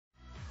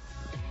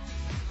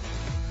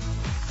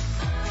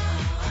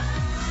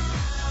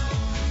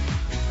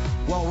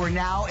we're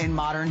now in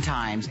modern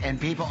times, and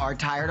people are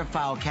tired of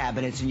file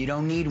cabinets, and you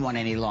don't need one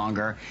any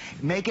longer.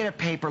 Make it a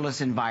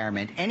paperless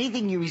environment.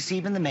 Anything you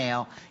receive in the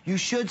mail, you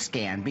should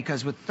scan,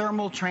 because with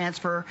thermal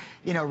transfer,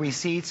 you know,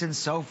 receipts and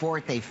so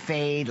forth, they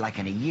fade like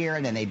in a year,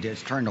 and then they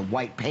just turn to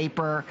white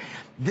paper.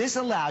 This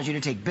allows you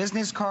to take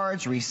business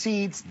cards,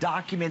 receipts,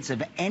 documents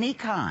of any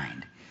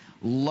kind,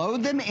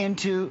 load them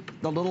into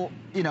the little,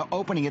 you know,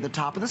 opening at the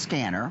top of the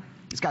scanner.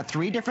 It's got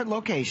 3 different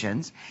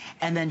locations,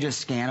 and then just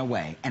scan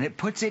away. And it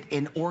puts it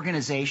in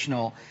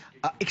organizational,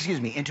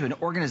 into an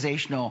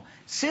organizational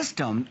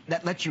system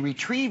that lets you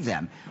retrieve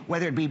them,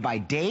 whether it be by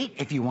date,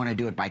 if you want to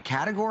do it by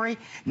category.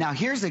 Now,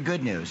 here's the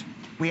good news.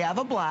 We have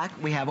a black,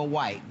 we have a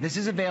white. This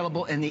is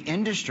available in the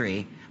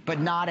industry,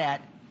 but not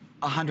at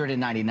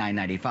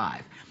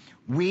 $199.95.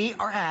 We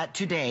are at,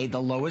 today,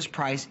 the lowest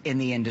price in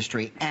the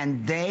industry,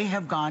 and they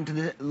have gone to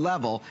the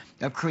level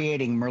of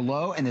creating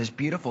Merlot in this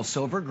beautiful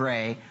silver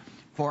gray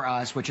for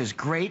us, which is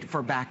great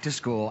for back to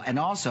school. And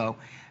also,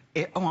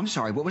 oh, I'm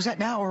sorry, what was that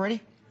now already?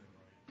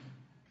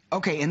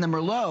 Okay, in the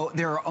Merlot,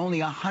 there are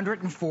only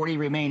 140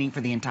 remaining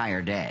for the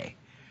entire day.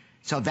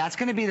 So that's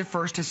going to be the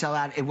first to sell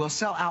out. It will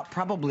sell out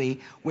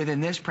probably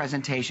within this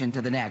presentation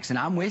to the next. And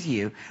I'm with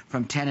you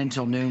from 10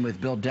 until noon with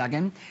Bill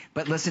Duggan.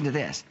 But listen to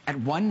this. At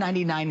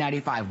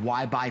 $199.95,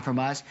 why buy from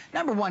us?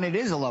 Number one, it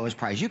is the lowest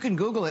price. You can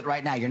Google it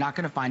right now. You're not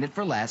going to find it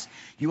for less.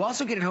 You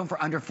also get it home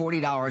for under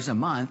 $40 a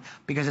month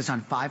because it's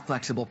on 5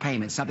 flexible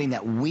payments, something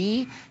that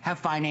we have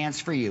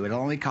financed for you.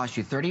 It'll only cost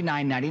you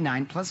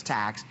 $39.99 plus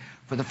tax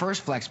for the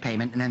first flex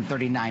payment, and then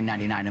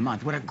 $39.99 a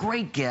month. What a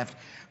great gift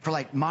for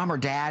like mom or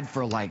dad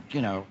for like,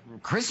 you know,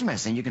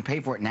 Christmas, and you can pay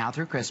for it now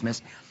through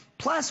Christmas.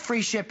 Plus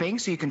free shipping,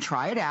 so you can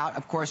try it out.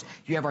 Of course,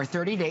 you have our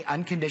 30-day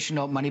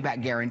unconditional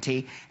money-back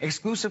guarantee,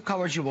 exclusive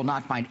colors you will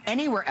not find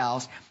anywhere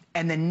else,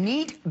 and the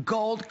Neat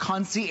Gold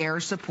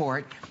Concierge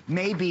support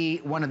may be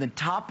one of the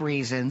top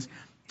reasons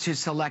to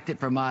select it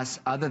from us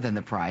other than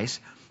the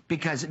price,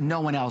 because no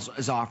one else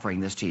is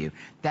offering this to you.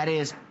 That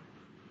is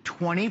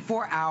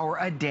 24-hour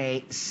a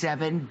day,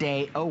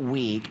 7-day a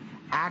week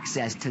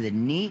access to the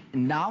Neat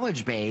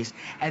knowledge base,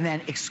 and then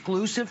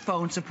exclusive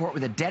phone support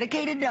with a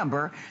dedicated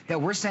number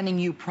that we're sending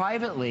you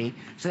privately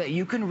so that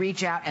you can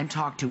reach out and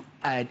talk to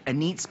a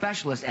Neat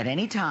specialist at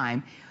any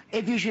time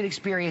if you should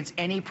experience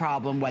any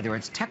problem, whether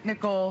it's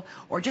technical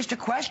or just a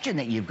question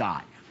that you've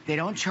got. They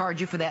don't charge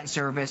you for that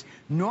service.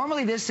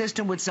 Normally this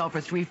system would sell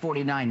for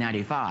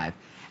 $349.95.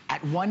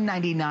 At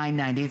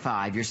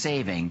 $199.95, you're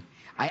saving,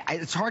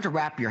 it's hard to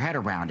wrap your head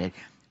around it,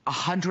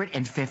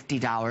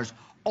 $150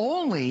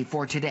 only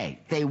for today.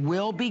 They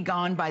will be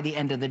gone by the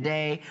end of the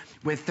day,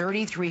 with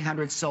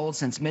 3,300 sold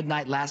since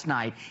midnight last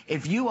night.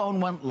 If you own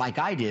one like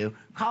I do,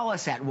 call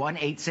us at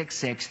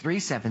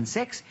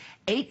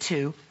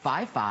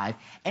 1-866-376-8255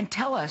 and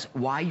tell us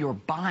why you're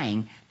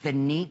buying the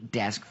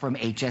NeatDesk from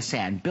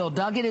HSN. Bill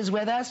Duggan is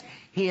with us.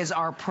 He is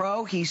our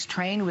pro. He's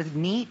trained with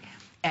Neat,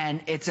 and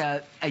it's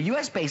a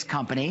U.S.-based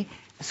company.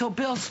 So,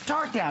 Bill,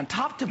 start down,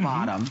 top to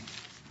bottom.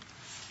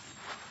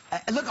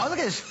 Look at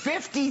this,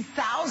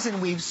 50,000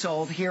 we've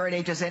sold here at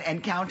HSN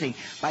and counting.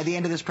 By the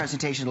end of this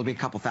presentation, it'll be a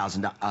couple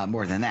thousand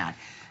more than that.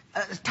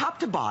 Top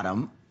to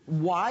bottom,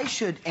 why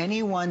should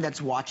anyone that's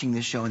watching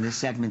this show in this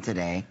segment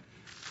today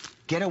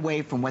get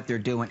away from what they're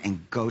doing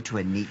and go to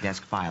a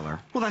NeatDesk filer?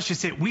 Well, that's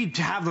just it. We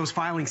have those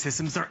filing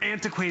systems. They're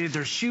antiquated.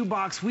 They're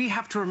shoebox. We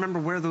have to remember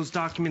where those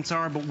documents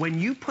are. But when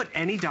you put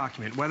any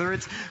document, whether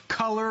it's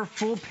color,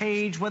 full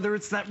page, whether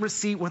it's that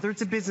receipt, whether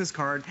it's a business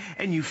card,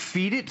 and you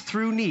feed it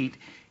through Neat,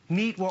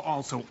 Neat will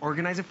also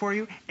organize it for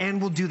you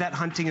and will do that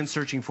hunting and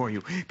searching for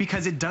you,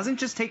 because it doesn't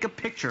just take a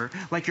picture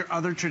like your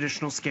other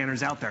traditional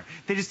scanners out there.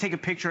 They just take a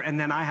picture and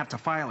then I have to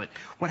file it.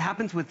 What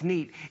happens with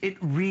Neat, it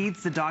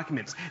reads the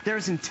documents.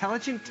 There's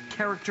intelligent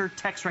character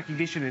text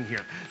recognition in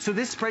here. So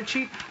this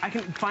spreadsheet, I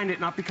can find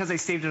it not because I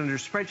saved it under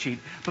spreadsheet,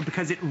 but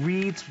because it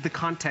reads the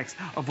context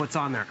of what's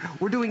on there.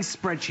 We're doing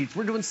spreadsheets.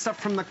 We're doing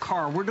stuff from the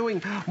car. We're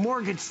doing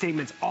mortgage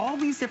statements. All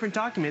these different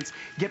documents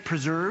get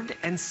preserved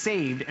and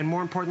saved, and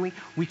more importantly,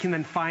 we can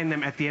then find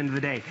them at the end of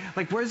the day.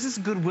 Like, where's this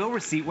Goodwill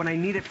receipt when I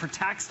need it for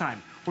tax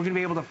time? We're going to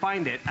be able to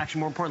find it. Actually,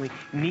 more importantly,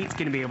 Neat's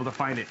going to be able to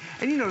find it.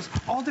 And you notice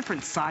all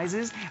different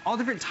sizes, all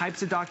different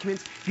types of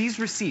documents. These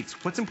receipts,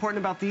 what's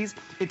important about these?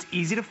 It's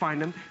easy to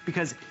find them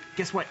because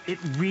guess what? It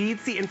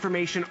reads the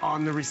information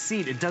on the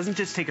receipt. It doesn't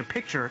just take a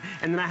picture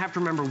and then I have to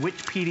remember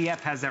which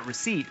PDF has that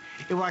receipt.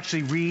 It will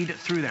actually read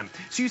through them.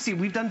 So you see,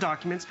 we've done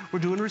documents, we're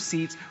doing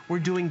receipts, we're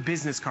doing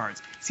business cards.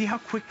 See how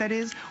quick that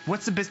is?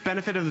 What's the best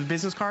benefit of the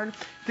business card?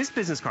 This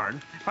business card,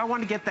 if I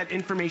want to get that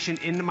information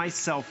into my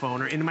cell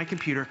phone or into my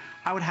computer,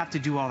 I would have to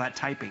do all that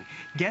typing.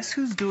 Guess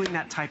who's doing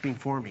that typing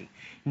for me?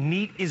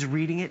 Neat is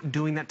reading it,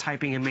 doing that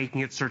typing, and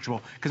making it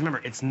searchable. Because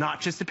remember, it's not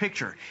just a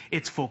picture.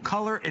 It's full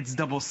color, it's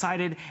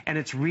double-sided, and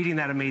it's reading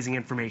that amazing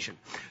information.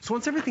 So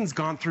once everything's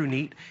gone through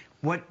Neat,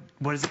 What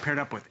is it paired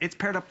up with? It's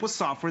paired up with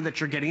software that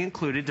you're getting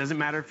included. Doesn't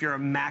matter if you're a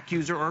Mac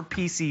user or a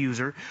PC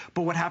user.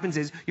 But what happens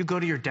is you go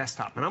to your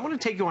desktop. And I want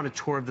to take you on a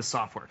tour of the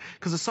software.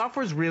 Because the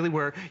software is really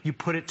where you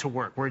put it to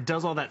work, where it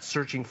does all that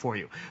searching for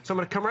you. So I'm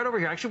going to come right over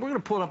here. Actually, we're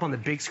going to pull it up on the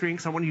big screen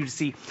because I want you to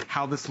see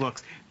how this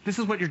looks. This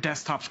is what your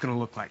desktop's going to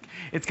look like.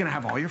 It's going to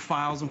have all your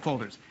files and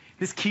folders.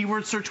 This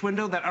keyword search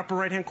window, that upper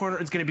right-hand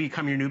corner, is going to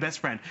become your new best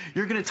friend.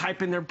 You're going to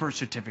type in their birth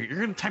certificate. You're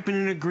going to type in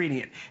an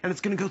ingredient, and it's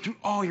going to go through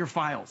all your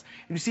files.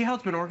 And you see how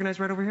it's been organized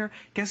right over here?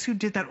 Guess who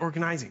did that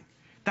organizing?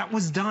 That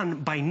was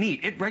done by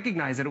Neat. It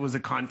recognized that it was a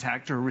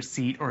contact or a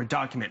receipt or a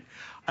document.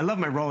 I love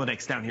my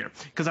Rolodex down here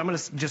because I'm going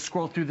to just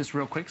scroll through this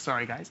real quick.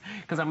 Sorry, guys,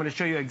 because I'm going to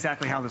show you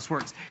exactly how this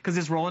works. Because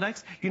this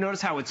Rolodex, you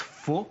notice how it's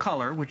full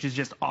color, which is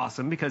just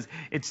awesome because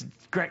it's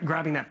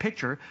grabbing that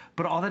picture.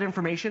 But all that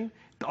information,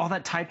 all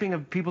that typing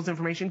of people's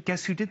information,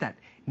 guess who did that?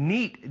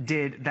 Neat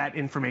did that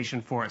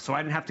information for us. So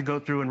I didn't have to go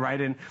through and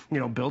write in,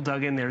 Bill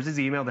Duggan, there's his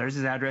email, there's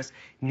his address.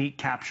 Neat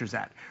captures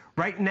that.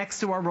 Right next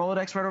to our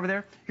Rolodex right over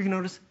there, you're going to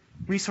notice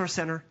Resource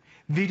Center.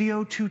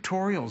 Video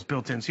tutorials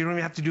built in, so you don't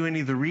even have to do any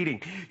of the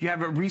reading. You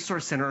have a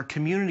resource center, a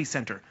community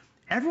center.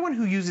 Everyone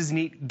who uses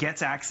Neat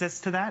gets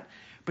access to that,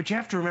 but you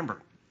have to remember,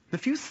 the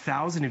few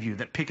thousand of you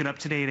that pick it up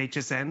today at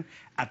HSN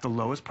at the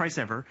lowest price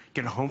ever,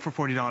 get it home for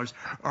 $40,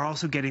 are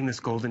also getting this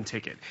golden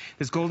ticket.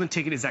 This golden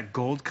ticket is that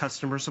gold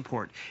customer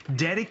support.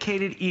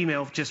 Dedicated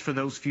email just for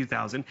those few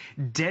thousand.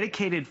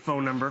 Dedicated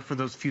phone number for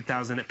those few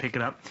thousand that pick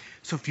it up.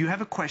 So if you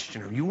have a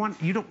question or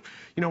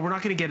we're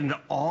not going to get into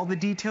all the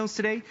details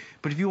today,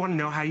 but if you want to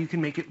know how you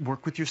can make it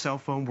work with your cell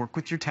phone, work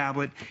with your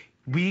tablet,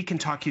 we can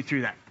talk you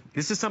through that.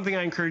 This is something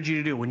I encourage you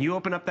to do. When you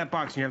open up that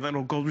box and you have that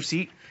little gold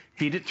receipt,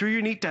 feed it through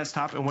your Neat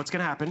desktop, and what's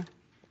going to happen?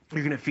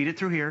 You're going to feed it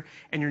through here,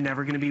 and you're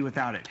never going to be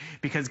without it.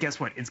 Because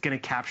guess what? It's going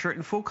to capture it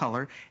in full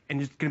color,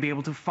 and you're going to be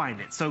able to find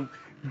it. So,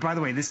 by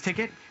the way, this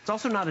ticket, it's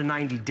also not a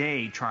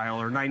 90-day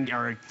trial or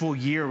a full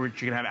year where you're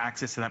going to have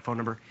access to that phone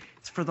number.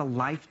 It's for the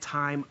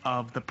lifetime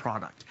of the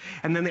product.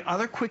 And then the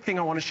other quick thing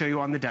I want to show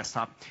you on the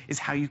desktop is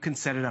how you can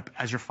set it up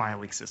as your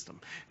filing system,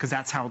 because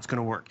that's how it's going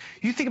to work.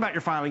 You think about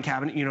your filing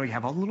cabinet, you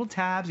have all the little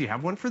tabs. You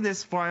have one for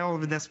this file,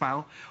 over this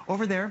file.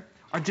 Over there,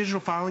 our digital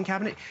filing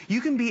cabinet,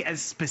 you can be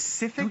as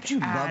specific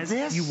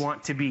as you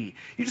want to be.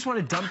 You just want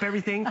to dump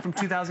everything from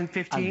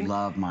 2015. I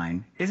love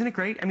mine. Isn't it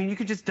great? I mean, you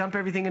could just dump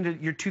everything into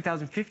your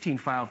 2015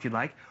 file if you'd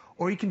like,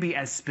 or you can be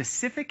as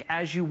specific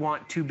as you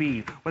want to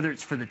be, whether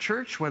it's for the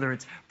church, whether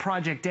it's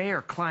Project A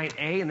or Client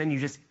A, and then you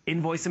just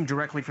invoice them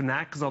directly from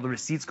that because all the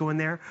receipts go in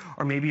there,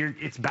 or maybe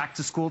it's back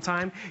to school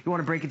time. You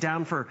want to break it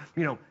down for,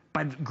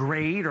 by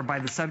grade or by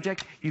the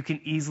subject, you can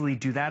easily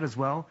do that as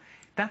well.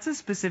 That's as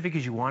specific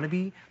as you want to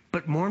be,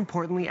 but more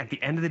importantly, at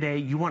the end of the day,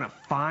 you want to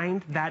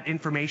find that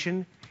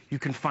information. You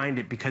can find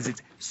it because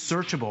it's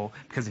searchable,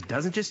 because it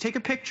doesn't just take a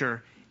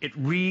picture, it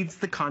reads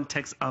the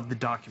context of the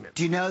document.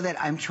 Do you know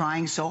that I'm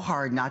trying so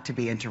hard not to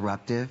be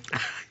interruptive?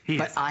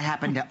 But I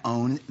happen to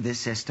own this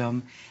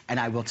system, and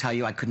I will tell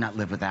you I could not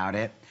live without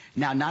it.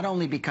 Now, not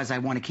only because I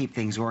want to keep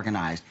things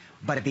organized,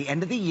 but at the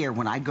end of the year,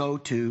 when I go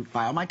to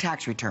file my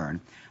tax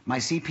return, my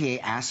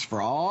CPA asks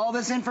for all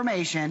this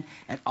information,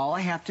 and all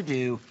I have to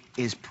do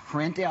is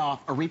print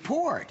off a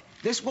report.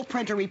 This will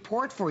print a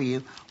report for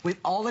you with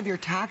all of your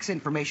tax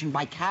information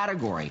by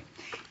category.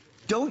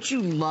 Don't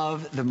you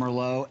love the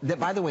Merlot?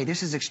 By the way,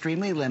 this is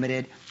extremely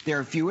limited. There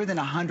are fewer than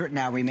 100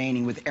 now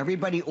remaining. With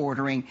everybody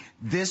ordering,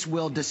 this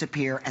will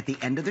disappear at the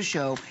end of the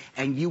show,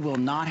 and you will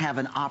not have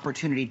an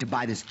opportunity to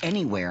buy this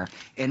anywhere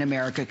in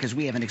America because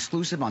we have an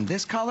exclusive on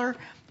this color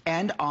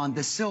and on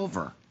the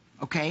silver.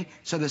 Okay,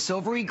 so the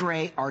silvery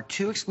gray are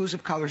two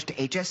exclusive colors to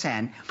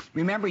HSN.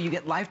 Remember, you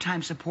get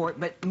lifetime support,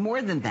 but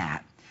more than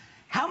that,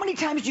 how many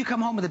times do you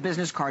come home with a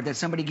business card that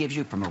somebody gives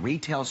you from a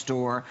retail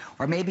store,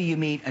 or maybe you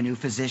meet a new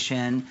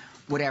physician,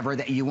 whatever,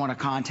 that you want to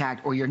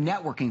contact, or you're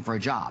networking for a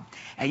job,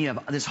 and you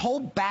have this whole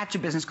batch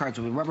of business cards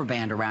with a rubber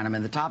band around them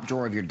in the top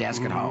drawer of your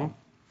desk at home,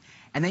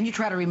 and then you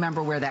try to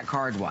remember where that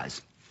card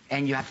was,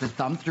 and you have to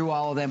thumb through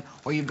all of them,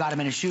 or you've got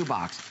them in a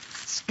shoebox.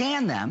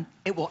 Scan them,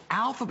 it will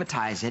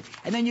alphabetize it,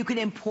 and then you can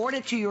import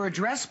it to your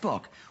address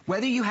book.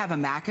 Whether you have a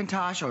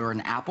Macintosh or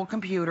an Apple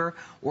computer,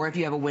 or if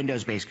you have a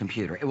Windows-based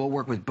computer, it will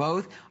work with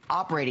both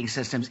operating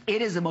systems.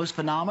 It is the most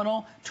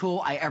phenomenal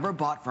tool I ever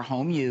bought for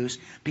home use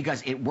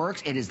because it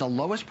works. It is the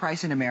lowest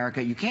price in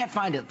America. You can't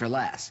find it for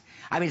less.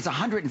 I mean, it's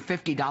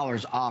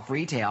 $150 off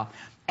retail.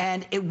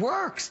 And it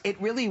works.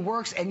 It really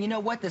works. And you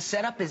know what? The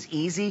setup is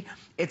easy.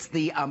 It's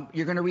the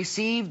you're going to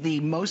receive the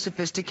most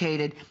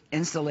sophisticated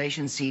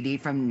installation CD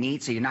from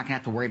Neat, so you're not going to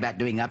have to worry about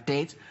doing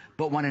updates.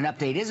 But when an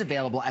update is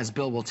available, as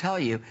Bill will tell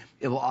you,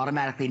 it will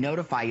automatically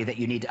notify you that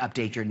you need to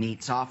update your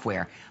Neat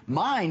software.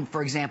 Mine,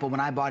 for example, when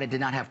I bought it,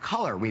 did not have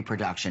color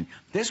reproduction.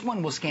 This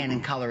one will scan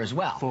in color as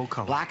well. Full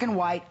color. Black and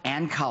white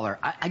and color.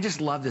 I just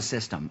love the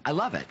system. I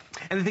love it.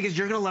 And the thing is,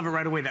 you're going to love it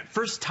right away. That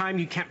first time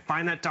you can't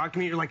find that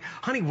document, you're like,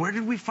 honey, where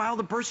did we file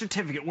the birth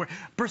certificate?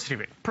 Birth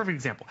certificate, perfect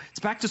example.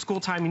 It's back to school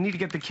time. You need to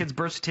get the kids'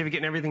 birth certificate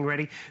and everything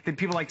ready. Then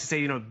people like to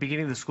say,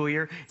 beginning of the school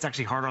year, it's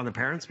actually harder on the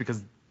parents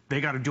because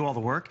they got to do all the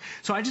work.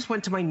 So I just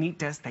went to my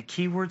NeatDesk, that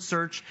keyword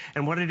search,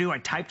 and what I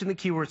typed in the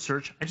keyword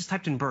search. I just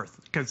typed in birth,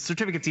 because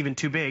certificate's even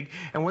too big.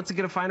 And what's it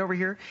going to find over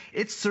here?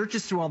 It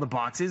searches through all the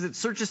boxes. It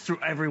searches through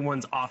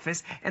everyone's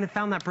office, and it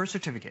found that birth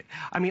certificate.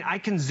 I mean, I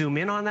can zoom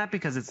in on that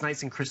because it's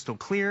nice and crystal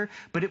clear,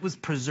 but it was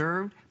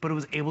preserved, but it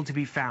was able to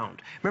be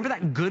found. Remember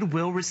that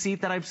Goodwill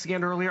receipt that I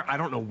scanned earlier? I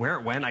don't know where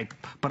it went,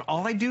 but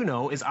all I do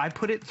know is I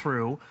put it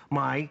through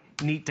my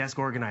NeatDesk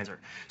organizer.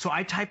 So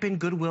I type in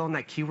Goodwill in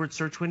that keyword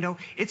search window.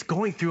 It's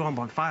going through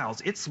on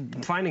files. It's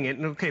finding it,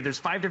 and okay, there's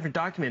 5 different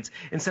documents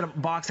instead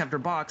of box after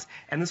box,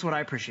 and this is what I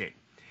appreciate.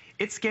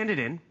 It scanned it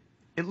in.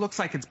 It looks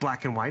like it's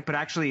black and white, but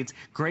actually it's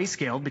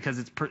grayscaled because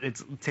it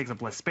takes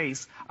up less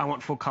space. I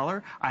want full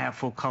color. I have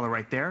full color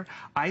right there.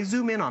 I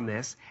zoom in on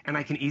this, and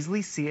I can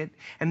easily see it.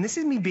 And this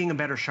is me being a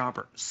better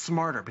shopper,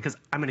 smarter, because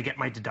I'm going to get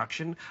my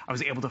deduction. I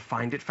was able to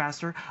find it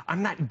faster.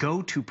 I'm that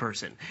go-to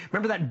person.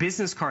 Remember that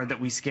business card that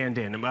we scanned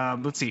in?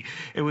 Let's see.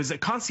 It was a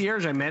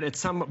concierge I met at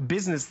some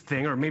business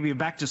thing, or maybe a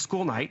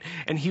back-to-school night,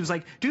 and he was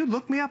like, dude,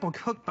 look me up.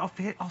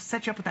 I'll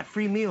set you up with that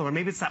free meal, or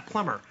maybe it's that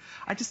plumber.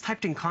 I just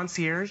typed in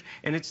concierge,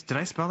 and did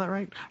I spell that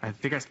right? I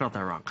think I spelled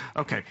that wrong.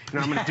 Okay,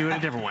 now I'm going to do it a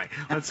different way.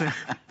 Let's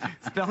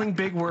spelling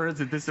big words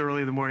at this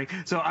early in the morning.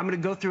 So I'm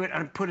going to go through it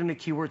and put in a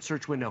keyword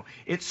search window.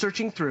 It's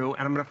searching through,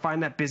 and I'm going to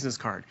find that business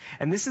card.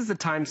 And this is the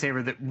time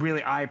saver that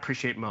really I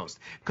appreciate most,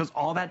 because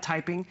all that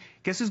typing,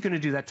 guess who's going to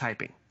do that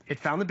typing? It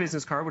found the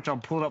business card, which I'll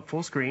pull it up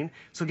full screen.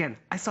 So again,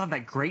 I saw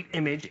that great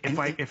image. If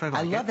I like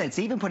I love that. It's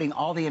even putting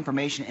all the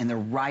information in the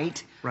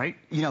right,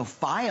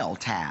 file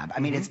tab.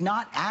 I mean, it's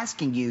not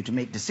asking you to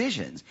make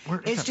decisions.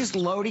 It's just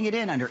loading it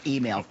in under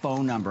email,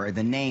 phone number,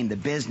 the name, the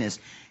business.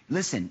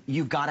 Listen,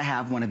 you've got to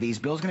have one of these.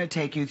 Bill's going to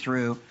take you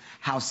through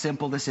how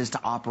simple this is to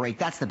operate.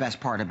 That's the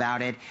best part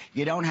about it.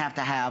 You don't have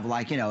to have,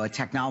 like, a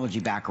technology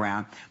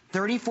background.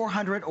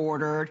 3,400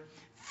 ordered,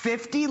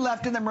 50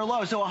 left in the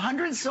Merlot. So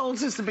 100 sold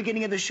since the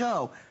beginning of the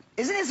show.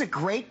 Isn't this a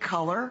great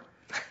color?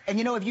 And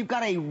if you've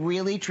got a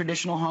really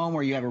traditional home,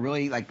 or you have a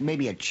really,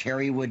 maybe a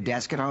cherry wood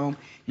desk at home,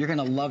 you're going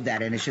to love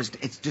that. And it's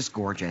just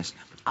gorgeous.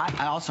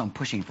 I also am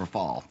pushing for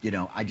fall.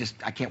 I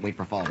can't wait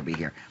for fall to be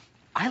here.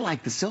 I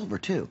like the silver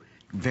too.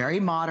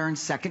 Very modern,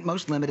 second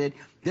most limited.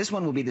 This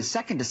one will be the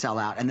second to sell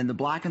out, and then the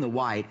black and the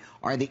white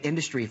are the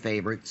industry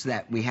favorites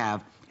that we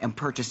have and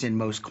purchased in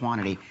most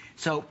quantity.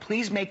 So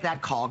please make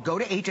that call. Go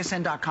to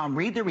hsn.com,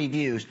 read the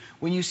reviews.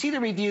 When you see the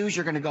reviews,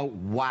 you're going to go,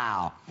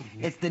 wow.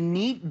 It's the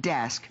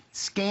NeatDesk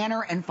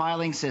scanner and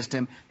filing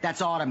system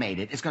that's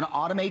automated. It's going to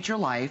automate your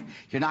life.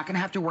 You're not going to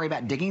have to worry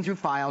about digging through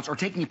files or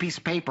taking a piece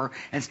of paper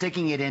and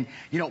sticking it in,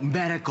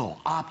 medical,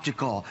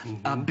 optical,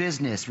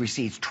 business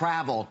receipts,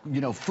 travel,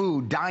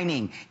 food,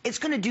 dining. It's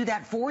going to do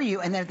that for you,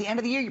 and then at the end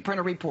of the year, you print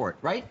a report,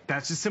 right?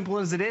 That's as simple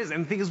as it is.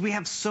 And the thing is, we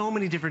have so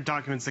many different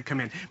documents that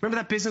come in.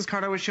 Remember that business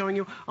card I was showing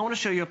you? I want to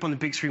show you up on the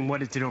big screen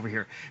what it did over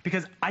here,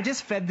 because I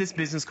just fed this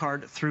business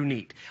card through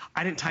Neat.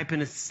 I didn't type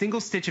in a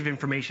single stitch of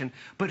information,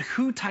 but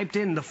who typed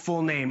in the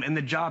full name and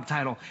the job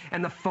title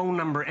and the phone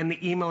number and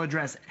the email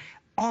address,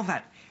 all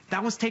that.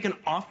 That was taken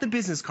off the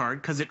business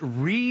card because it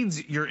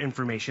reads your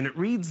information, it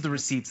reads the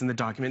receipts and the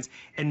documents,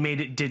 and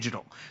made it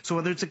digital. So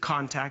whether it's a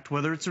contact,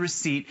 whether it's a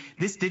receipt,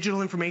 this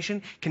digital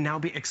information can now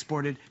be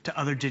exported to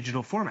other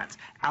digital formats.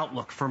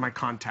 Outlook for my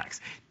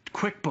contacts,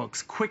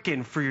 QuickBooks,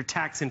 Quicken for your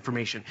tax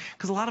information.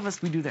 Because a lot of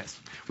us, we do this.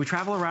 We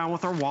travel around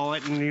with our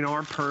wallet and,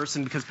 our purse,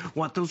 and because we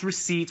want those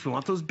receipts, we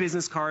want those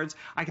business cards.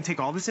 I can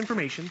take all this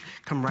information,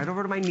 come right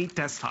over to my Neat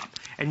desktop,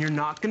 and you're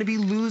not going to be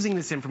losing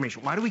this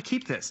information. Why do we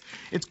keep this?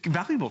 It's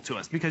valuable to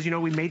us because,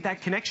 we made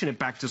that connection at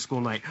back to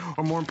school night.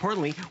 Or more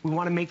importantly, we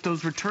want to make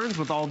those returns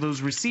with all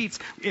those receipts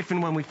if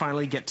and when we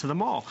finally get to the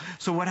mall.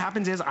 So what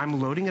happens is I'm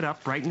loading it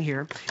up right in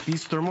here.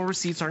 These thermal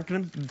receipts aren't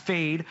going to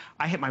fade.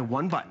 I hit my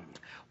one button.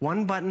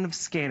 One button of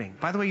scanning.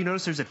 By the way, you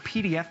notice there's a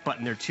PDF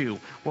button there too.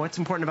 Well, what's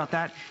important about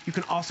that? You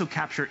can also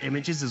capture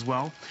images as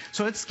well.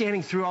 So it's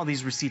scanning through all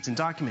these receipts and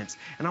documents.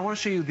 And I want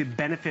to show you the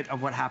benefit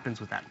of what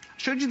happens with that. I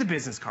showed you the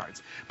business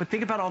cards, but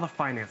think about all the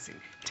financing.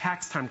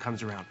 Tax time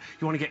comes around.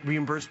 You want to get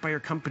reimbursed by your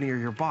company or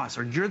your boss,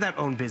 or you're that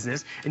own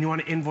business and you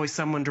want to invoice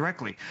someone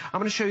directly. I'm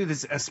going to show you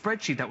a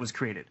spreadsheet that was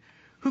created.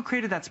 Who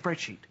created that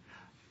spreadsheet?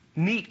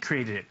 Neat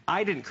created it.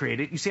 I didn't create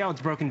it. You see how it's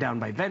broken down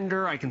by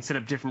vendor. I can set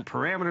up different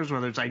parameters,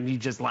 whether it's I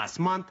need just last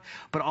month.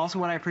 But also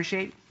what I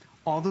appreciate,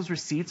 all those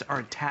receipts are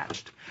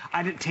attached.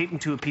 I didn't tape them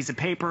to a piece of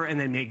paper and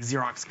then make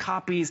Xerox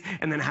copies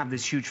and then have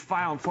this huge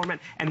file and format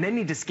and then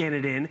need to scan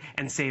it in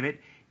and save it.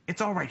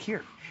 It's all right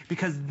here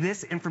because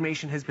this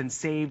information has been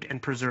saved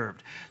and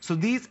preserved. So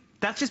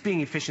that's just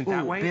being efficient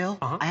that way. Bill,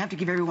 I have to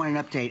give everyone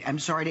an update. I'm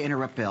sorry to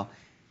interrupt, Bill.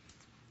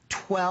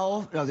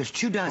 There's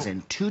 2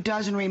 dozen. 2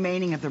 dozen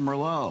remaining of the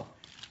Merlot.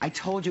 I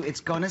told you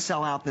it's going to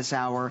sell out this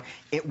hour.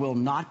 It will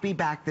not be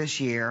back this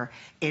year.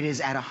 It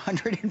is at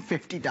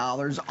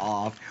 $150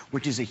 off,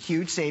 which is a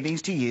huge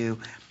savings to you.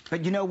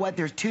 But you know what?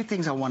 There's 2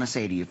 things I want to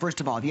say to you.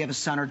 First of all, if you have a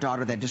son or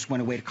daughter that just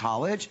went away to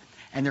college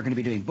and they're going to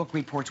be doing book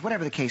reports,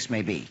 whatever the case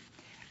may be,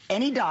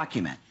 any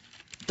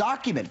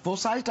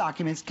full-size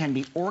documents can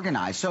be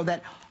organized so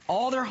that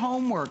All their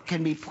homework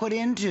can be put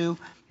into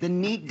the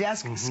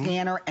NeatDesk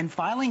scanner and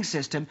filing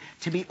system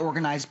to be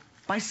organized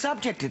by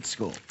subject at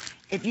school.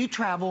 If you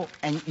travel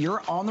and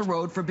you're on the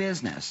road for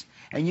business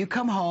and you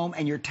come home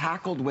and you're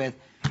tackled with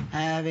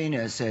having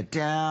to sit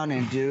down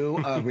and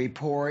do a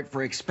report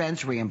for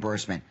expense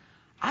reimbursement,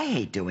 I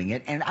hate doing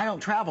it, and I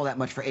don't travel that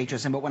much for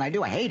HSN, but when I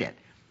do, I hate it.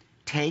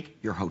 Take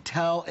your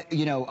hotel,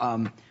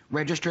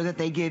 register that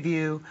they give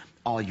you,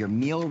 all your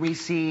meal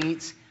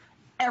receipts,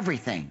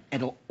 everything.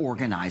 It'll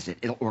organize it.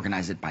 It'll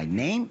organize it by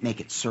name, make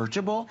it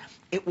searchable.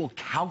 It will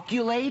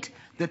calculate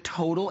the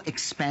total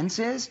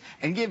expenses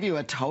and give you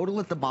a total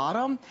at the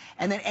bottom.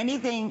 And then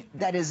anything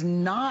that is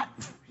not,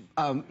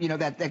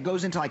 that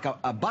goes into like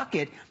a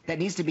bucket that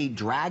needs to be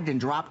dragged and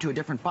dropped to a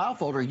different file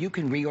folder, you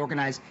can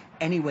reorganize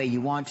any way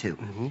you want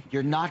to.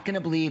 You're not going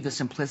to believe the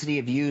simplicity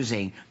of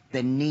using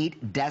the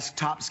Neat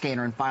desktop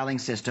scanner and filing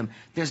system.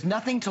 There's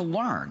nothing to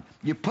learn.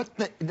 You put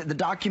the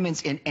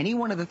documents in any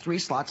one of the 3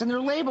 slots and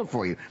they're labeled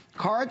for you.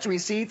 Cards,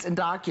 receipts, and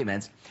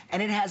documents.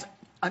 And it has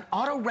an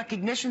auto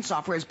recognition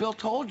software, as Bill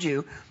told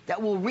you,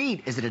 that will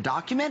read, is it a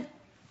document?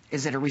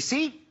 Is it a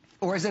receipt?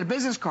 Or is it a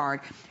business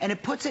card? And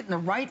it puts it in the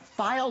right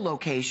file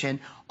location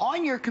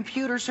on your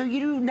computer, so you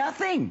do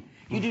nothing.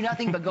 You do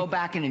nothing but go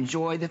back and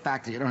enjoy the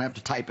fact that you don't have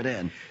to type it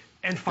in.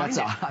 And find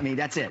it. I mean,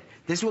 that's it.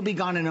 This will be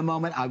gone in a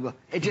moment.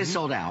 It just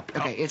sold out.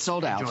 Okay, it's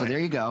sold out, so there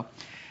you go.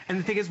 And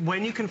the thing is,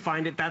 when you can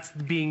find it, that's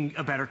being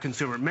a better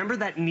consumer. Remember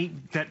that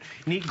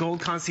Neat Gold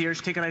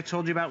Concierge ticket I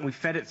told you about, and we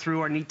fed it through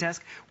our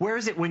NeatDesk? Where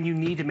is it when you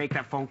need to make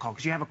that phone call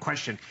because you have a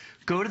question?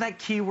 Go to that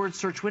keyword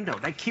search window.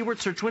 That keyword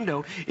search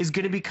window is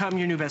going to become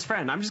your new best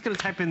friend. I'm just going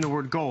to type in the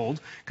word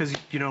gold because,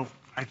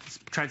 I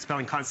tried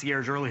spelling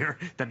concierge earlier.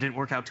 That didn't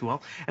work out too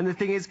well. And the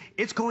thing is,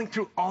 it's going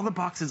through all the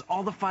boxes,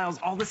 all the files,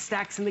 all the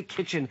stacks in the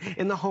kitchen,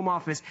 in the home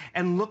office,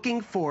 and looking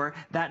for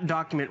that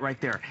document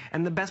right there.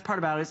 And the best part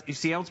about it is, you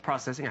see how it's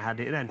processing. I had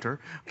to hit enter.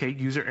 Okay,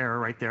 user error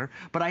right there.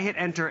 But I hit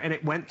enter, and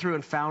it went through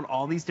and found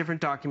all these different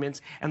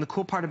documents. And the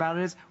cool part about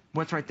it is,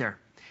 what's right there?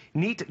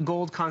 Neat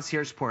Gold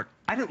Concierge Support.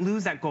 I didn't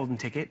lose that golden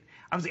ticket.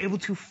 I was able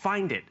to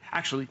find it.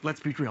 Actually,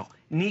 let's be real.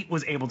 Neat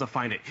was able to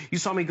find it. You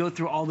saw me go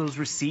through all those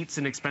receipts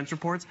and expense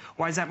reports.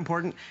 Why is that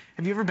important?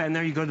 Have you ever been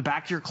there? You go to the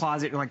back of your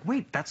closet and you're like,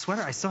 wait, that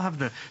sweater, I still have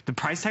the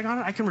price tag on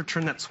it? I can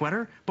return that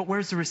sweater, but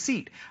where's the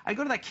receipt? I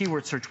go to that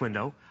keyword search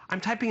window. I'm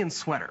typing in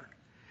sweater.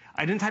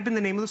 I didn't type in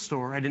the name of the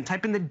store. I didn't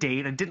type in the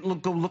date. I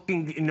didn't go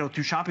looking,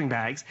 through shopping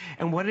bags.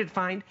 And what did it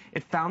find?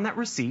 It found that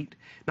receipt,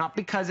 not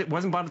because it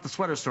wasn't bought at the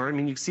sweater store. I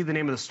mean, you can see the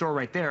name of the store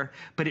right there,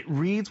 but it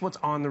reads what's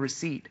on the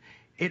receipt.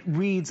 It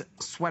reads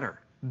sweater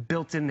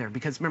built in there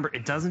because remember,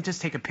 it doesn't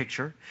just take a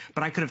picture,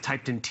 but I could have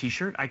typed in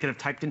t-shirt. I could have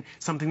typed in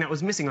something that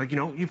was missing. Like,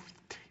 you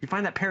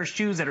find that pair of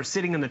shoes that are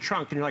sitting in the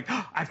trunk and you're like,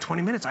 oh, I have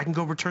 20 minutes. I can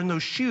go return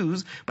those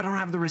shoes, but I don't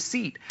have the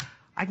receipt.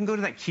 I can go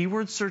to that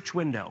keyword search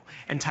window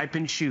and type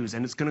in shoes,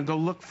 and it's going to go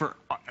look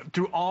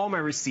through all my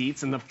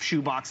receipts and the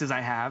shoe boxes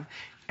I have,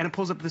 and it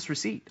pulls up this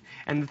receipt.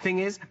 And the thing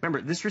is, remember,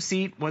 this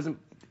receipt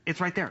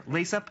it's right there.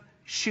 Lace up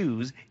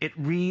shoes. It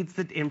reads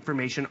the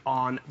information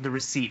on the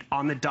receipt,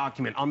 on the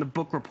document, on the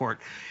book report.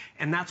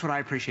 And that's what I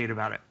appreciate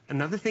about it.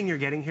 Another thing you're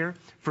getting here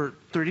for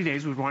 30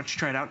 days, we want you to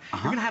try it out.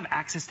 You're going to have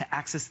access to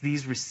access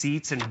these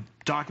receipts and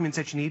documents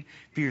that you need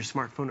via your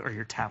smartphone or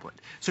your tablet.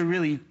 So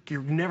really,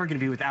 you're never going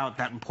to be without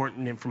that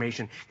important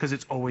information because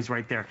it's always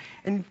right there.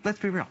 And let's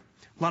be real.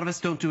 A lot of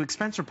us don't do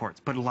expense reports,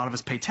 but a lot of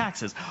us pay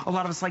taxes. A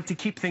lot of us like to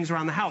keep things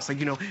around the house. Like,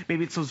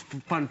 maybe it's those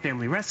fun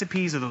family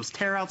recipes or those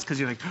tear-outs because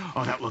you're like,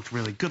 oh, that looks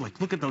really good.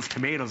 Like, look at those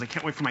tomatoes. I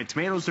can't wait for my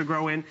tomatoes to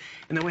grow in.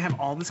 And then we have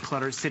all this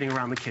clutter sitting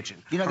around the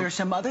kitchen. There's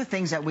some other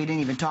things that we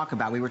didn't even talk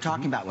about. We were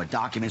talking about what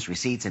documents,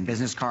 receipts, and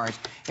business cards.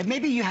 If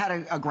maybe you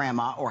had a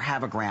grandma or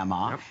have a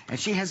grandma, and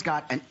she has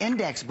got an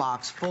index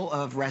box full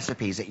of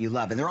recipes that you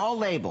love, and they're all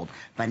labeled.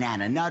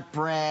 Banana nut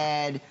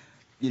bread,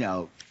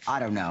 I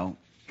don't know,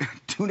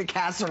 tuna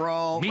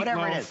casserole,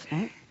 whatever it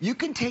is. You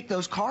can take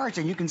those cards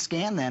and you can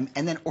scan them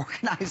and then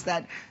organize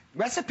that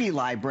recipe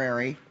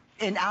library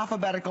in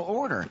alphabetical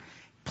order.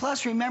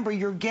 Plus, remember,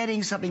 you're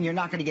getting something you're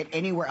not going to get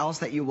anywhere else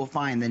that you will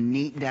find, the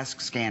NeatDesk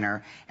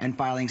scanner and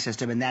filing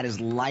system, and that is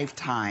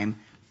lifetime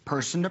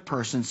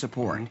person-to-person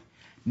support.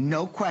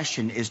 No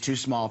question is too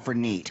small for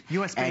Neat.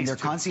 US-based, and their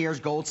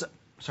Concierge Gold...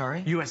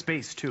 Sorry?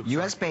 U.S.-based, too.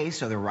 U.S.-based,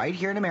 so they're right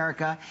here in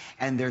America,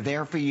 and they're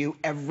there for you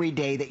every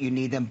day that you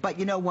need them. But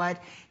you know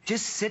what?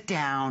 Just sit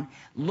down,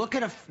 look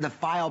at the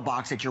file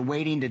box that you're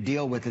waiting to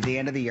deal with at the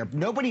end of the year.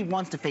 Nobody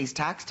wants to face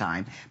tax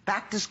time.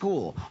 Back to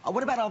school.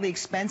 What about all the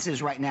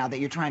expenses right now that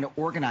you're trying to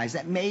organize?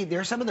 There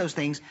are some of those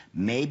things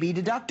may be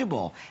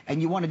deductible,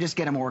 and you want to just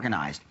get them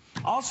organized.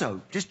 Also,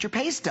 just your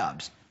pay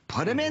stubs.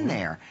 Put them in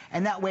there.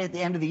 And that way, at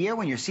the end of the year,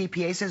 when your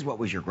CPA says, what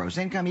was your gross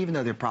income, even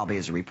though there probably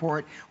is a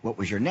report, what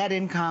was your net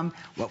income,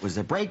 what was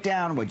the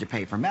breakdown, what did you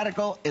pay for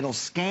medical, it'll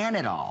scan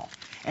it all,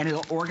 and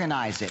it'll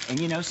organize it. And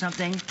you know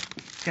something?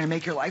 It's going to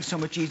make your life so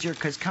much easier,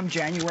 because come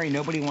January,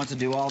 nobody wants to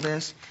do all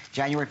this.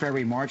 January,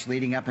 February, March,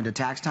 leading up into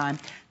tax time.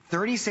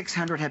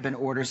 3,600 have been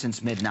ordered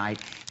since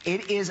midnight.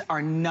 It is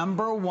our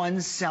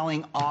 #1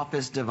 selling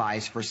office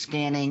device for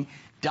scanning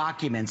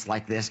documents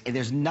like this. And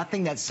there's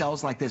nothing that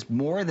sells like this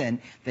more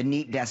than the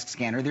NeatDesk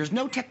scanner. There's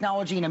no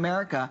technology in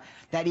America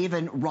that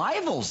even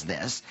rivals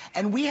this.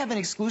 And we have an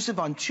exclusive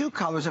on 2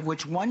 colors, of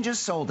which one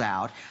just sold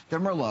out, the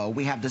Merlot.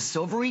 We have the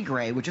silvery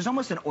gray, which is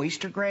almost an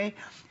oyster gray.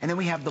 And then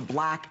we have the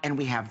black and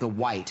we have the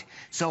white.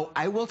 So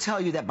I will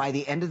tell you that by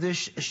the end of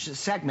this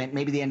segment,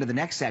 maybe the end of the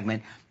next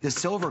segment, the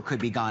silver could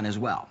be gone as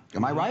well.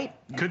 Am I right?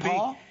 Could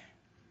Paul? be.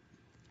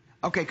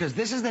 Okay, because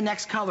this is the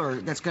next color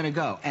that's going to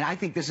go. And I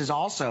think this is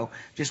also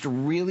just a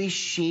really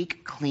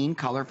chic, clean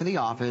color for the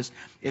office.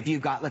 If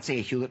you've got, let's say,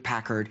 a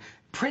Hewlett-Packard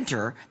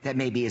printer that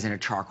maybe isn't a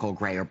charcoal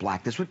gray or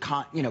black, this would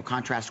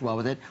contrast well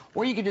with it.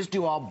 Or you could just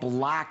do all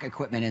black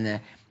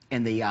equipment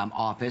in the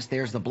office.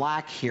 There's the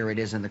black. Here it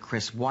is in the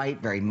crisp white,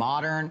 very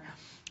modern.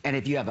 And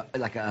if you have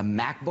like a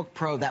MacBook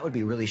Pro, that would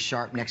be really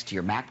sharp next to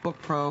your MacBook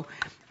Pro.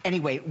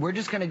 Anyway, we're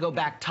just going to go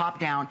back top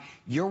down.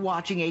 You're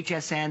watching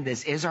HSN.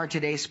 This is our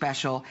today's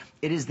special.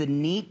 It is the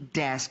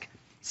NeatDesk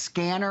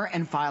scanner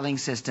and filing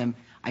system.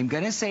 I'm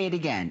going to say it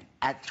again.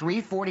 At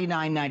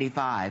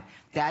 $349.95,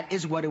 that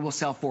is what it will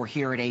sell for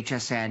here at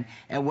HSN,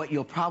 and what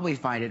you'll probably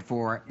find it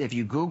for if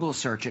you Google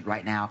search it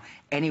right now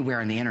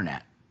anywhere on the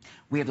internet.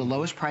 We have the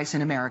lowest price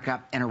in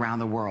America and around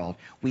the world.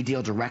 We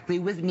deal directly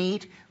with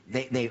Neat.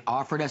 They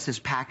offered us this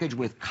package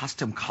with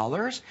custom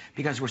colors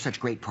because we're such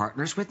great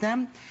partners with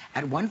them.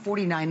 At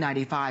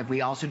 $149.95,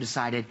 we also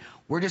decided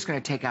we're just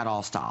going to take out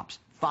all stops.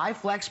 5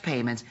 flex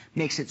payments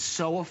makes it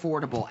so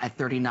affordable at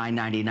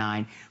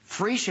 $39.99.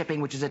 Free shipping,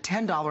 which is a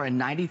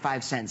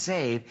 $10.95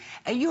 save.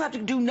 And you have to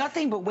do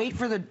nothing but wait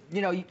for the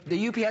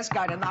UPS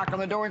guy to knock on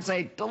the door and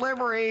say,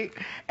 delivery.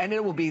 And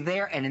it will be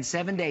there. And in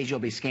 7 days, you'll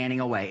be scanning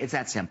away. It's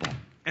that simple.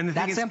 And the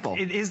thing is, simple.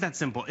 It is that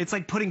simple. It's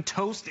like putting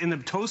toast in the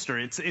toaster.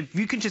 If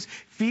you can just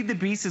feed the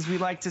beast, as we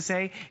like to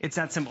say, it's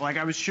that simple. Like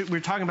we were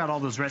talking about all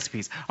those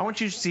recipes. I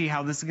want you to see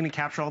how this is going to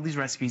capture all these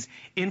recipes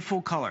in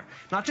full color.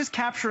 Not just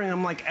capturing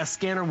them like a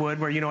scanner would,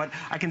 where, you know what,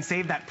 I can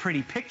save that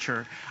pretty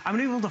picture. I'm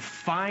going to be able to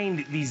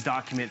find these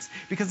documents,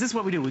 because this is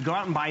what we do. We go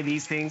out and buy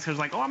these things. Because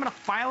like, oh, I'm going to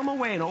file them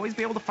away and always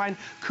be able to find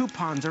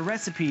coupons or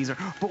recipes.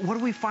 But what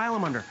do we file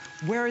them under?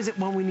 Where is it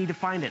when we need to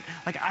find it?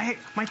 Like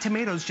my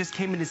tomatoes just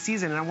came into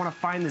season and I want to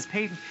find this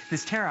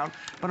tear out,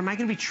 but am I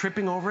going to be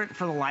tripping over it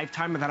for the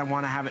lifetime that I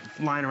want to have it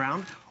lying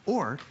around?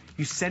 Or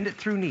you send it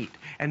through Neat.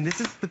 And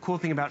this is the cool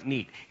thing about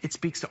Neat. It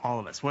speaks to all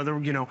of us. Whether,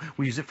 you know,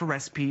 we use it for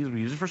recipes,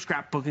 we use it for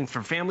scrapbooking,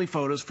 for family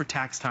photos, for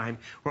tax time,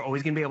 we're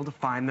always going to be able to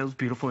find those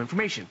beautiful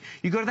information.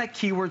 You go to that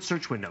keyword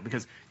search window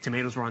because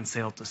tomatoes were on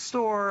sale at the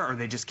store, or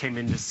they just came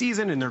into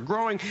season and they're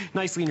growing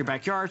nicely in your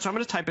backyard. So I'm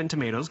going to type in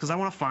tomatoes because I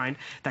want to find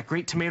that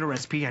great tomato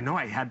recipe. I know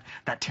I had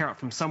that tear out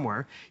from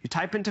somewhere. You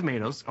type in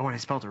tomatoes. Oh, and I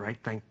spelled it right,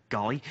 thank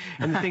golly.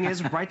 And the thing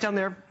is, right down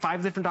there,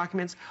 5 different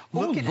documents.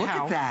 Look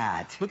at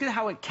that. Look at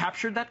how it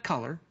captured that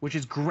color, which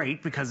is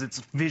great because it's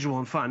visual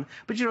and fun.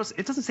 But you know,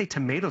 it doesn't say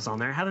tomatoes on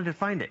there. How did it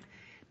find it?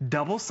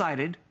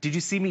 Double-sided. Did you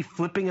see me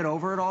flipping it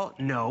over at all?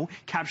 No.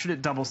 Captured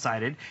it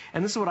double-sided.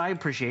 And this is what I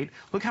appreciate.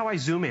 Look how I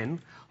zoom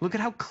in. Look at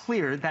how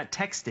clear that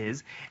text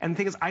is. And the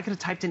thing is, I could have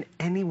typed in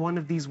any one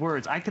of these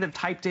words. I could have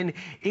typed in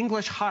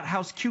English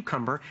hothouse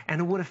cucumber,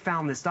 and it would have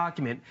found this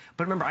document.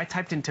 But remember, I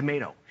typed in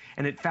tomato,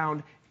 and it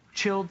found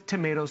chilled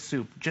tomato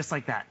soup, just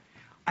like that.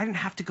 I didn't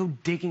have to go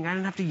digging. I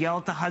didn't have to yell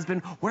at the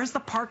husband. Where's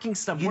the parking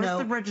stuff? Where's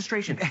the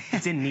registration?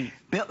 It's in Neat.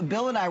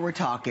 Bill and I were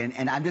talking,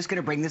 and I'm just going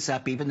to bring this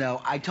up, even though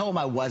I told him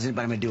I wasn't,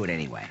 but I'm going to do it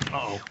anyway.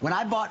 Uh-oh. When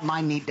I bought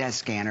my NeatDesk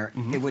scanner,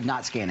 it would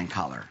not scan in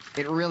color.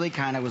 It really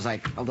kind of was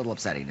like a little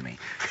upsetting to me.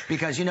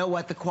 Because you know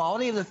what? The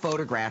quality of the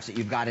photographs that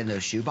you've got in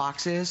those shoe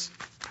boxes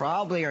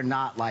probably are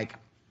not like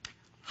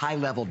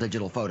high-level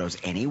digital photos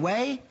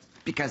anyway,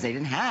 because they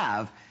didn't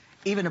have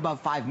even above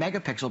 5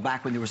 megapixel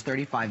back when there was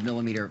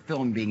 35mm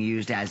film being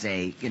used as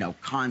a, you know,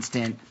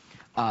 constant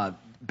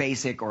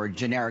basic or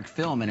generic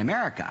film in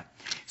America.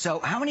 So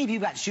how many of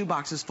you got shoe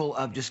boxes full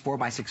of just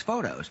 4x6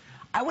 photos?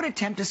 I would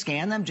attempt to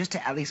scan them just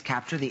to at least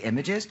capture the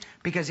images,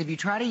 because if you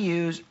try to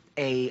use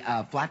a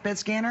flatbed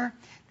scanner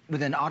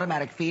with an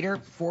automatic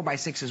feeder,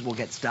 4x6s will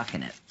get stuck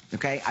in it.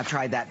 Okay, I've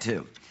tried that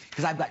too,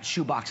 because I've got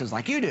shoe boxes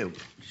like you do,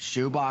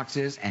 shoe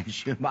boxes and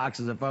shoe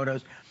boxes of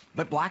photos.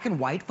 But black and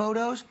white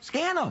photos,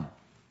 scan them.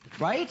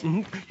 Right?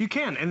 Mm-hmm. You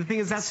can. And the thing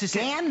is, that's just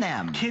scan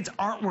them. Kids'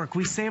 artwork.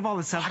 We save all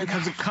this stuff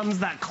because it comes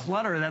that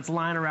clutter that's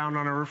lying around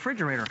on a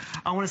refrigerator.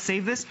 I want to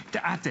save this.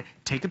 I have to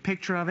take a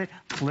picture of it,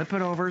 flip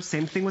it over,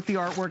 same thing with the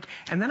artwork,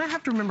 and then I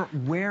have to remember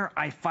where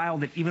I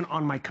filed it, even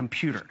on my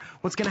computer.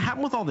 What's going to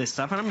happen with all this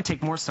stuff, and I'm going to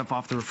take more stuff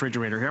off the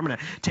refrigerator here. I'm going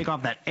to take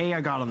off that A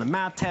I got on the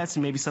math test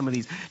and maybe some of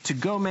these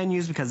to-go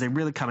menus because they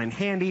really come in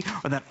handy,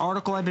 or that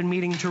article I've been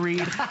meaning to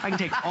read. I can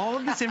take all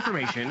of this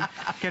information,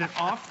 get it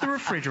off the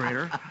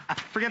refrigerator,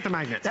 forget the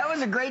magnets. That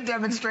was a great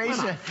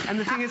demonstration. And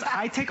the thing is,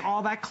 I take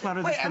all that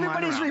clutter that's been lying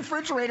around. Everybody's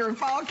refrigerator and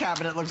file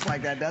cabinet looks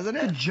like that, doesn't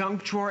it? The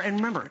junk drawer. And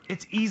remember,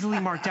 it's easily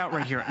marked out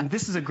right here. And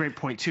this is a great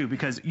point, too,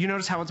 because you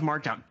notice how it's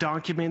marked out.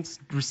 Documents,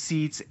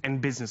 receipts,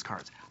 and business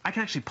cards. I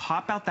can actually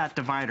pop out that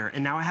divider,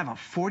 and now I have a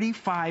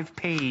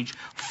 45-page,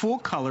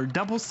 full-color,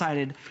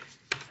 double-sided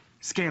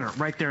scanner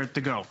right there at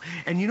the go.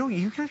 And you know,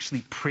 you can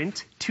actually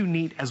print to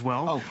Neat as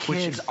well. Oh,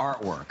 kids'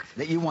 artwork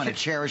that you want to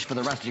cherish for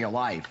the rest of your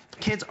life.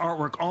 Kids'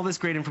 artwork, all this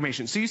great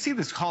information. So you see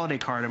this holiday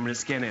card I'm going to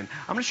scan in.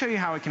 I'm going to show you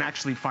how I can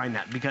actually find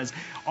that, because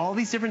all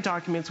these different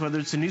documents, whether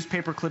it's the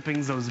newspaper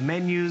clippings, those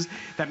menus,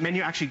 that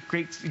menu, actually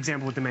great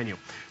example with the menu.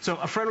 So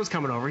a friend was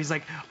coming over. He's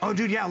like, oh,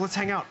 dude, yeah, let's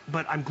hang out,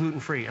 but I'm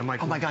gluten-free. I'm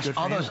like, oh my gosh,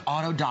 all those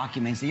auto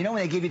documents. You know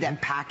when they give you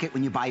that packet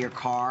when you buy your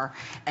car,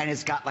 and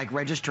it's got like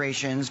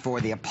registrations for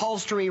the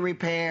upholstery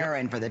repair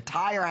and for the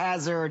tire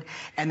hazard,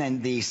 and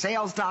then the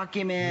sales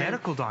document.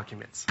 Medical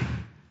documents.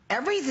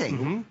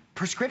 Everything.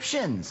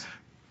 Prescriptions.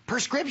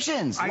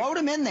 Load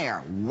them in there.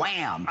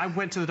 Wham. I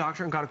went to the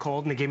doctor and got a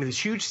cold, and they gave me this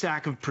huge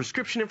stack of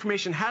prescription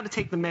information, how to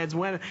take the meds,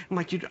 when. I'm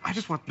like, I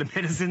just want the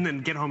medicine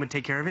and get home and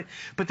take care of it.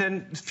 But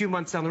then a few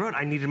months down the road,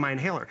 I needed my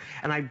inhaler,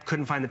 and I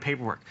couldn't find the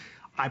paperwork.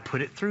 I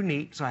put it through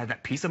Neat, so I had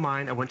that peace of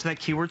mind. I went to that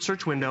keyword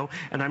search window,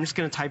 and I'm just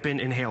going to type in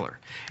inhaler.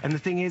 And the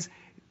thing is,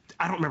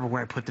 I don't remember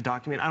where I put the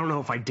document. I don't know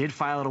if I did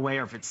file it away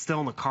or if it's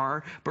still in the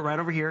car, but right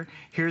over here,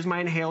 here's my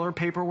inhaler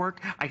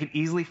paperwork. I could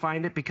easily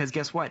find it because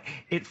guess what?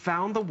 It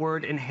found the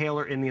word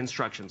inhaler in the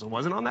instructions. It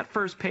wasn't on that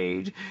first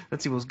page.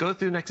 Let's see, we'll go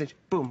through the next page.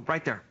 Boom,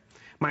 right there.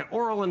 My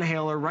oral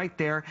inhaler right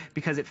there,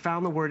 because it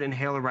found the word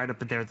inhaler right up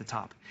there at the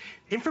top.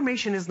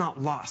 Information is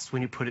not lost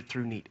when you put it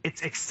through Neat.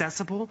 It's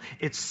accessible,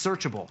 it's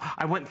searchable.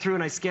 I went through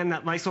and I scanned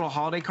that nice little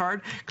holiday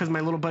card because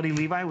my little buddy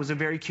Levi was a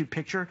very cute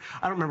picture.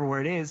 I don't remember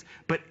where it is,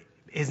 but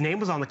his name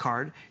was on the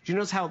card. Do you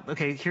notice how,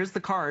 okay, here's the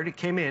card. It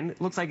came in. It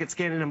looks like it's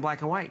scanned in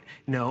black and white.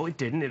 No, it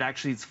didn't. It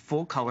actually is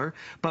full color.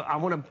 But I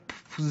want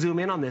to zoom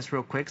in on this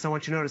real quick because I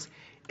want you to notice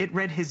it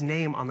read his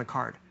name on the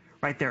card.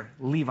 Right there,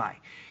 Levi.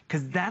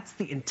 Because that's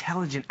the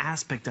intelligent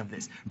aspect of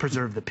this.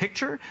 Preserve the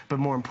picture, but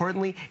more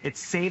importantly, it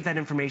saved that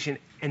information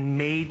and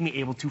made me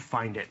able to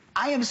find it.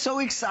 I am so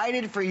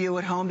excited for you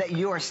at home that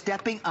you are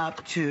stepping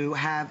up to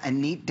have a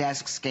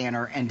NeatDesk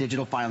scanner and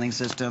digital filing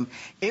system.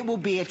 It will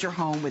be at your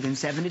home within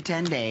 7 to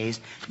 10 days.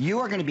 You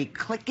are going to be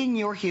clicking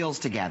your heels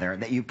together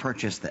that you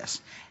purchased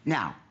this.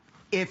 Now,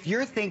 if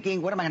you're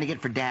thinking, what am I going to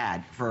get for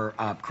Dad for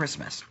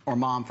Christmas, or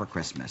Mom for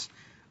Christmas,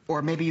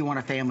 or maybe you want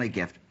a family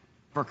gift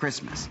for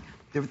Christmas.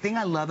 The thing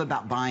I love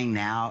about buying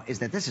now is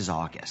that this is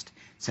August.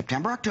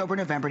 September, October,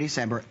 November,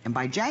 December, and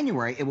by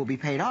January it will be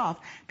paid off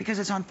because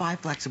it's on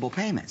 5 flexible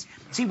payments.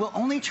 See, we'll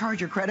only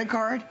charge your credit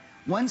card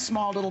one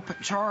small little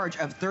charge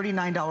of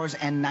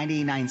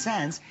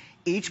 $39.99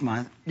 each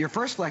month. Your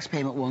first flex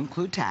payment will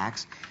include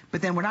tax,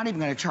 but then we're not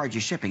even going to charge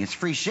you shipping. It's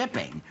free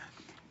shipping.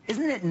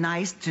 Isn't it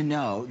nice to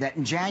know that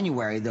in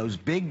January, those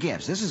big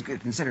gifts, this is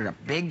considered a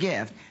big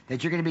gift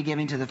that you're going to be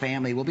giving to the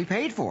family, will be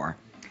paid for?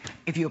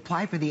 If you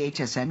apply for the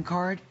HSN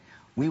card,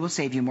 we will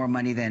save you more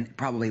money than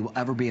probably will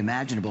ever be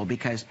imaginable,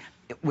 because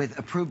with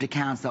approved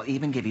accounts, they'll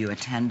even give you a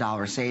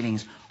 $10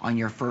 savings on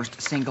your first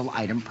single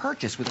item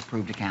purchase with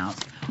approved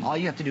accounts. All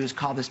you have to do is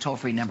call this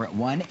toll-free number at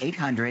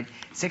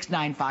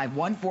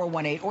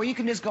 1-800-695-1418, or you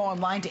can just go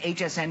online to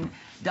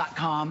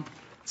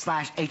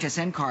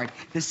hsn.com/HSN card.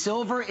 The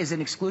silver is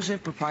an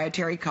exclusive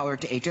proprietary color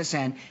to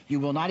HSN.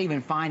 You will not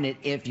even find it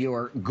if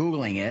you're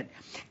Googling it.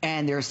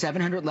 And there are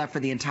 700 left for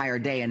the entire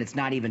day, and it's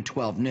not even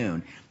 12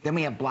 noon. Then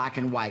we have black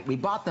and white. We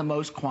bought the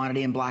most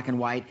quantity in black and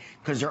white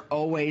because they're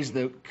always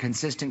the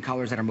consistent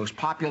colors that are most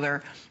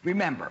popular.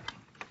 Remember,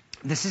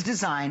 this is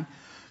designed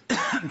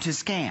to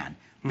scan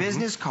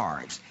business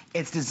cards.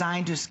 It's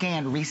designed to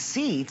scan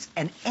receipts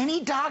and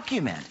any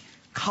document,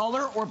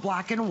 color or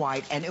black and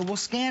white, and it will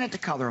scan it to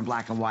color and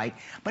black and white,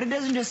 but it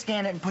doesn't just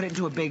scan it and put it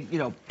into a big,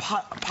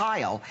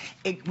 pile.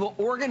 It will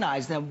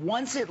organize them.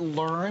 Once it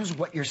learns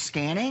what you're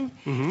scanning,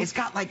 it's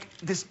got like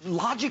this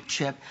logic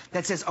chip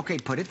that says, okay,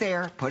 put it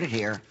there, put it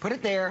here, put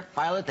it there,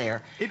 file it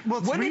there.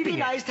 Wouldn't it be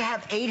nice to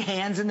have 8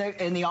 hands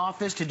in the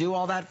office to do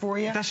all that for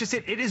you? That's just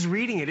it. It is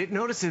reading it. It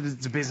notices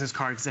it's a business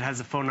card because it has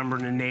a phone number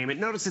and a name. It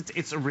notices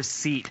it's a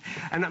receipt.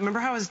 And remember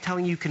how I was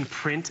telling you can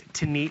print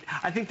to Neat?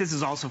 I think this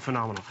is also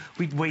phenomenal.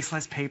 We waste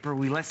less paper,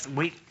 we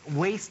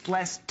waste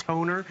less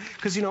toner,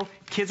 because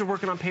kids are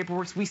working on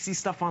paperwork, we see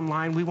stuff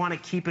online, we want to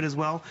keep it as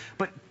well,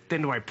 but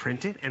then do I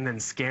print it and then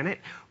scan it?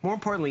 More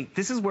importantly,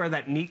 this is where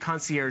that Neat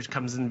Concierge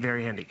comes in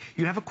very handy.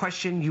 You have a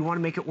question, you want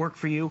to make it work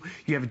for you,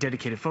 you have a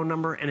dedicated phone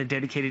number and a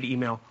dedicated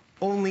email.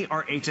 Only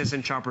our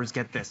HSN shoppers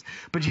get this.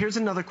 But here's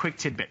another quick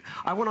tidbit.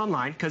 I went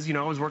online because,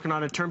 I was working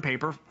on a term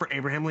paper for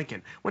Abraham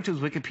Lincoln. Went to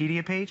his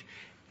Wikipedia page.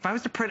 If I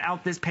was to print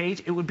out this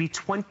page, it would be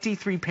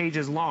 23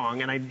 pages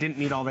long, and I didn't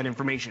need all that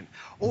information.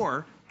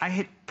 Or I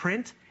hit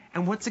print,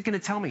 and what's it going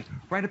to tell me?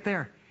 Right up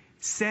there.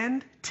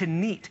 Send to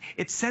Neat.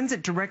 It sends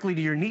it directly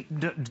to your Neat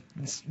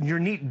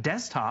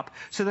desktop,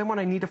 so then when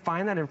I need to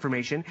find that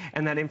information,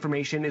 and that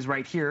information is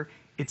right here,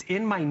 it's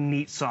in my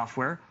Neat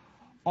software,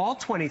 all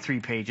 23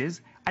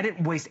 pages. I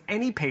didn't waste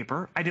any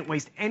paper, I didn't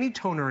waste any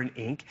toner and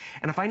ink,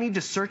 and if I need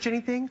to search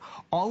anything,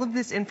 all of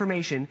this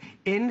information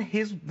in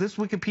this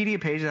Wikipedia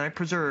page that I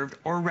preserved,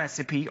 or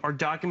recipe, or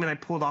document I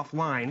pulled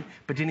offline,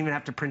 but didn't even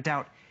have to print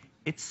out,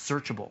 it's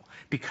searchable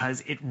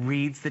because it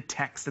reads the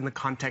text and the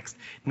context,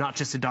 not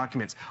just the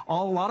documents. A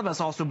lot of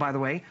us also, by the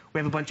way, we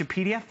have a bunch of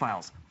PDF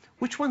files.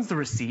 Which one's the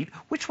receipt?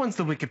 Which one's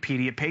the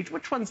Wikipedia page?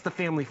 Which one's the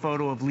family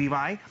photo of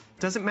Levi?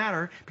 Doesn't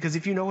matter, because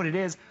if you know what it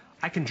is,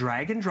 I can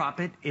drag and drop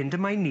it into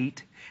my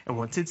Neat, and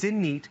once it's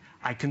in Neat,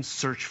 I can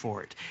search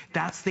for it.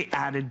 That's the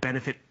added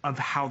benefit of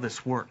how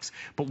this works.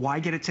 But why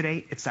get it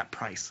today? It's that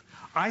price.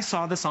 I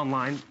saw this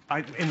online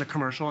in the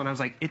commercial, and I was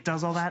like, it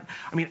does all that?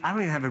 I mean, I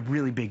don't even have a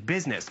really big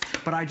business,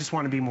 but I just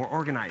want to be more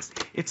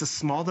organized. It's a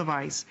small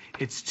device.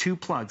 It's 2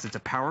 plugs. It's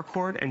a power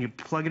cord, and you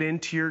plug it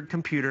into your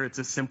computer. It's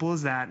as simple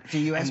as that. It's a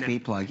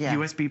USB plug, yeah.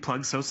 USB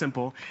plug, so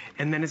simple.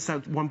 And then it's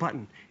that one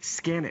button.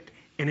 Scan it,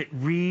 and it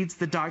reads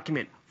the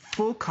document.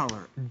 Full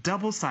color,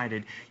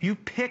 double-sided. You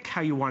pick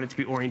how you want it to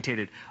be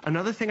orientated.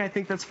 Another thing I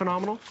think that's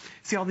phenomenal,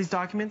 see all these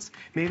documents?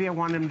 Maybe I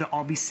want them to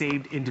all be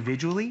saved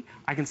individually.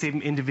 I can save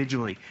them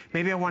individually.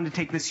 Maybe I want to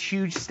take this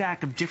huge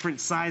stack of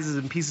different sizes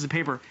and pieces of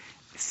paper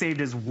saved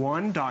as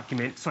one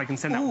document, so I can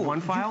send out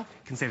one file,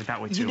 can save it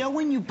that way too. You know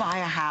when you buy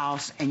a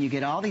house and you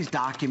get all these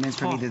documents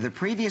from either the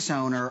previous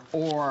owner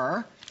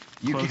or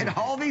you get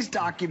all these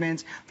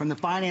documents from the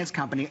finance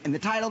company and the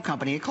title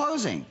company at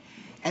closing.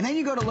 And then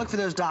you go to look for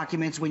those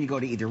documents when you go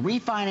to either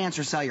refinance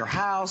or sell your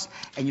house,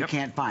 and you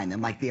can't find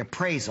them, like the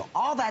appraisal.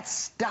 All that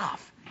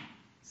stuff.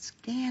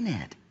 Scan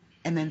it,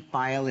 and then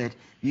file it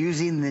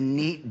using the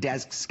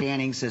NeatDesk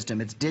scanning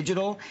system. It's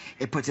digital.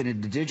 It puts it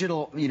into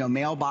digital,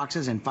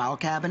 mailboxes and file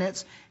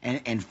cabinets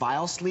and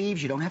file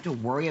sleeves. You don't have to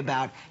worry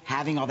about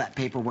having all that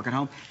paperwork at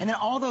home. And then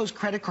all those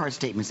credit card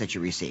statements that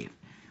you receive.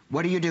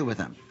 What do you do with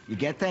them? You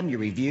get them, you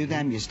review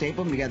them, you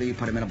staple them together, you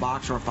put them in a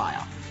box or a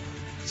file.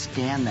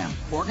 Scan them,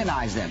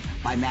 organize them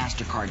by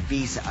MasterCard,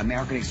 Visa,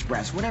 American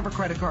Express, whatever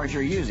credit cards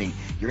you're using,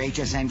 your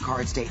HSN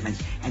card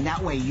statements, and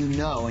that way you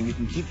know and you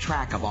can keep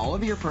track of all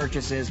of your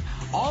purchases,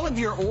 all of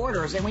your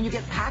orders, and when you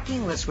get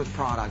packing lists with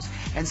products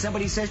and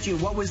somebody says to you,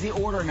 what was the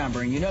order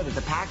number, and you know that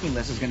the packing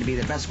list is going to be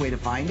the best way to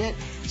find it,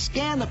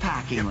 scan the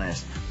packing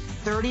list.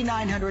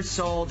 3,900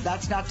 sold.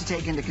 That's not to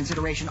take into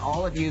consideration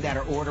all of you that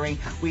are ordering.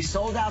 We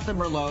sold out the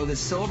Merlot. The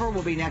silver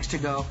will be next to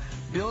go.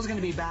 Bill's going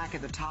to be back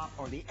at the top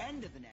or the end of the next.